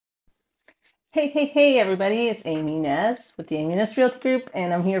Hey, everybody, it's Amy Ness with the Amy Ness Realty Group,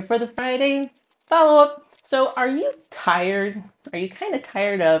 and I'm here for the Friday follow-up. So are you tired? Are you kind of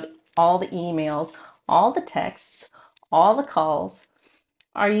tired of all the emails, all the texts, all the calls?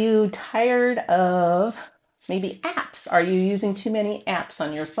 Are you tired of maybe apps? Are you using too many apps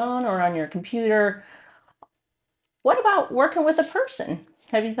on your phone or on your computer? What about working with a person?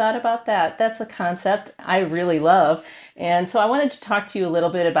 Have you thought about that? That's a concept I really love. And so I wanted to talk to you a little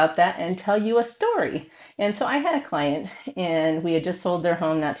bit about that and tell you a story. And so I had a client and we had just sold their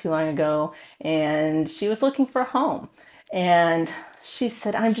home not too long ago, and she was looking for a home. And she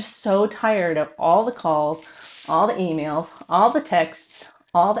said, I'm just so tired of all the calls, all the emails, all the texts,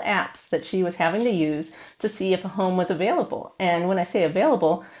 all the apps that she was having to use to see if a home was available. And when I say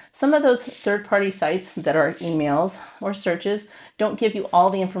available, some of those third-party sites that are emails or searches don't give you all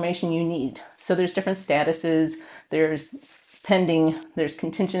the information you need. So there's different statuses, there's pending, there's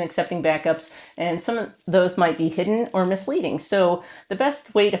contingent accepting backups, and some of those might be hidden or misleading. So the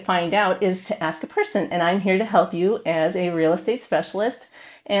best way to find out is to ask a person, and I'm here to help you as a real estate specialist.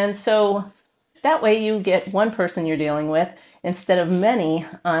 And so that way you get one person you're dealing with instead of many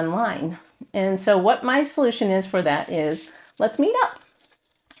online. And so what my solution is for that is, let's meet up.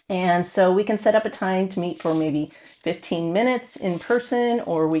 And so we can set up a time to meet for maybe 15 minutes in person,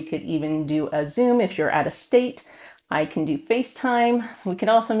 or we could even do a Zoom if you're out of state. I can do FaceTime. We could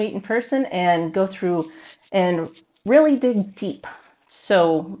also meet in person and go through and really dig deep.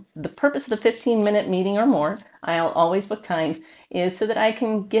 So the purpose of the 15-minute meeting or more, I'll always book time, is so that I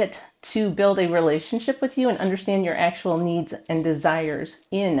can get to build a relationship with you and understand your actual needs and desires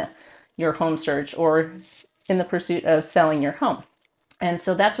in your home search or in the pursuit of selling your home. And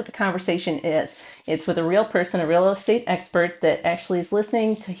so that's what the conversation is. It's with a real person, a real estate expert that actually is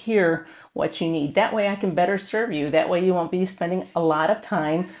listening to hear what you need. That way I can better serve you. That way you won't be spending a lot of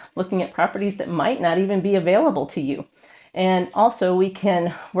time looking at properties that might not even be available to you. And also we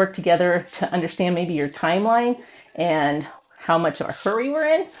can work together to understand maybe your timeline and how much of a hurry we're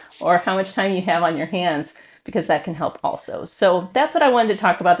in, or how much time you have on your hands, because that can help also. So that's what I wanted to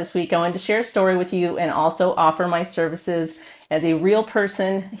talk about this week. I wanted to share a story with you and also offer my services as a real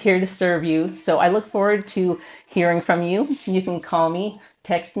person here to serve you. So I look forward to hearing from you. You can call me,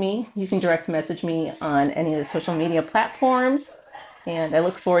 text me, you can direct message me on any of the social media platforms. And I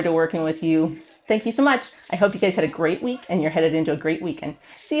look forward to working with you. Thank you so much. I hope you guys had a great week and you're headed into a great weekend.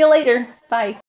 See you later. Bye.